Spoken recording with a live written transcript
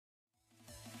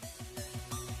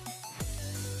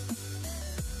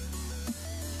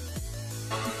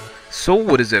So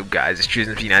what is up, guys? It's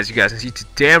Jason, as you guys can see.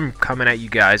 Today I'm coming at you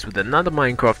guys with another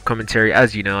Minecraft commentary.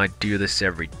 As you know, I do this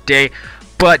every day,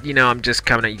 but you know, I'm just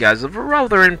coming at you guys with a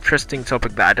rather interesting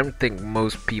topic that I don't think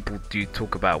most people do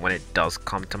talk about when it does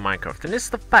come to Minecraft, and it's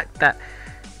the fact that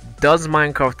does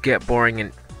Minecraft get boring,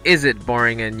 and is it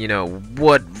boring, and you know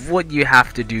what you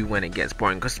have to do when it gets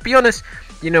boring. Because to be honest,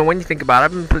 you know, when you think about it,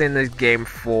 I've been playing this game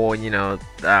for, you know,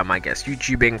 I guess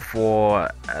YouTubing for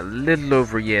a little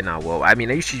over a year now. Well, I mean,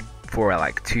 I used to for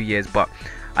like 2 years, but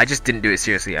I just didn't do it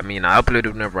seriously. I mean, I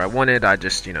uploaded whenever I wanted. I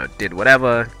just, you know, did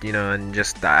whatever, you know, and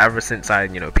just ever since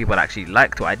you know, people actually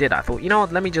liked what I did, I thought, you know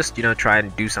what, let me just, you know, try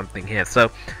and do something here. So,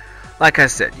 like I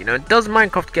said, you know, does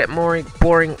Minecraft get more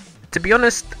boring? To be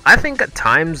honest, I think at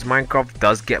times Minecraft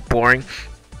does get boring.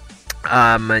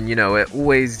 And you know, it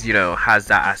always, you know, has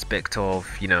that aspect of,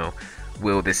 you know,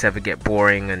 will this ever get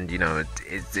boring? And you know,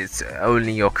 it's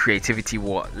only your creativity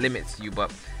what limits you.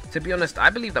 But to be honest, I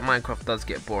believe that Minecraft does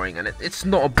get boring, and it's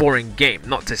not a boring game.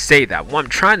 Not to say that. What I'm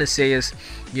trying to say is,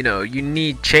 you know, you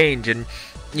need change. And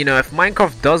you know, if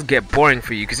Minecraft does get boring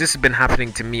for you, because this has been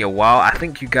happening to me a while, I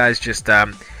think you guys just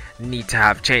need to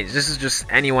have change. This is just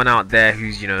anyone out there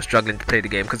who's, you know, struggling to play the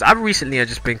game, because I've recently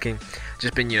just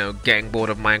been, you know, getting bored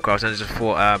of Minecraft, and I just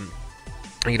thought,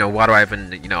 you know, why do I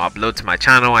even, you know, upload to my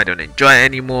channel? I don't enjoy it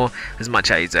anymore as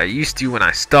much as I used to when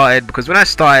I started, because when I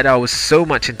started I was so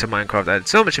much into Minecraft. I had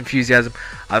so much enthusiasm.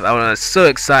 I was so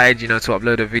excited, you know, to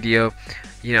upload a video.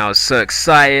 You know, I was so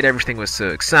excited, everything was so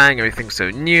exciting, everything so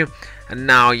new. And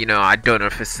now, you know, I don't know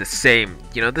if it's the same,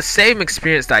 you know, the same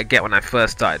experience that I get when I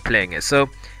first started playing it. So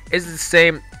it's the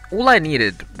same. All I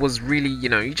needed was really, you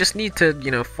know, you just need to, you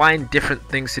know, find different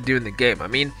things to do in the game. I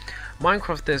mean,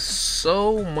 Minecraft, there's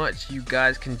so much you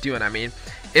guys can do, and I mean,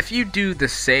 if you do the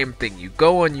same thing, you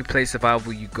go on, you play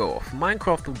survival, you go off,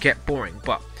 Minecraft will get boring.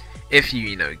 But if you,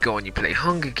 you know, go on, you play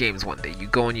Hunger Games one day, you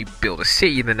go on, you build a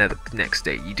city the next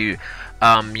day, you do,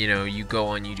 you know, you go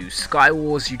on, you do Sky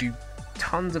Wars, you do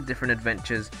tons of different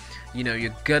adventures, you know,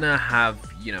 you're gonna have,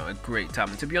 you know, a great time.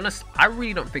 And to be honest, I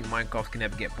really don't think Minecraft can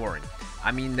ever get boring.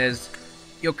 I mean,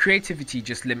 your creativity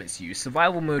just limits you.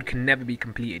 Survival mode can never be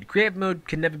completed. Creative mode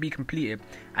can never be completed,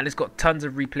 and it's got tons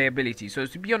of replayability. So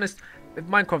to be honest, if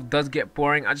Minecraft does get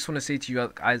boring, I just want to say to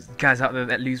you guys out there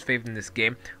that lose faith in this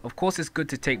game, of course it's good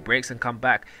to take breaks and come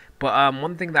back. But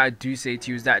one thing that I do say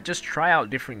to you is that just try out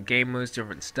different game modes,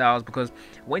 different styles, because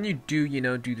when you do, you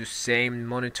know, do the same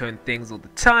monotone things all the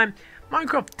time,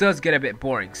 Minecraft does get a bit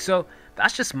boring. So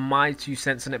that's just my 2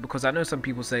 cents on it, because I know some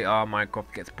people say, oh,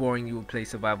 Minecraft gets boring, you will play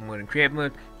survival mode and creative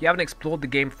mode. You haven't explored the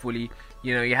game fully,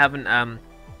 you know, you haven't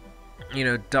you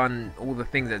know, done all the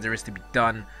things that there is to be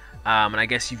done. And I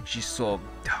guess you've just sort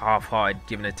of half-hearted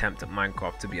given an attempt at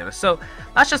Minecraft, to be honest. So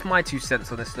that's just my 2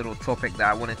 cents on this little topic that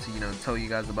I wanted to, you know, tell you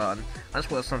guys about, and I just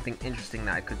thought something interesting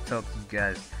that I could tell to you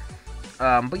guys.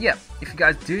 But yeah, if you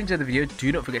guys do enjoy the video,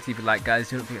 do not forget to leave a like, guys.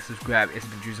 Do not forget to subscribe. It's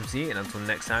been Drew, and until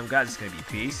next time, guys, it's gonna be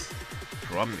peace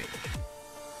from me.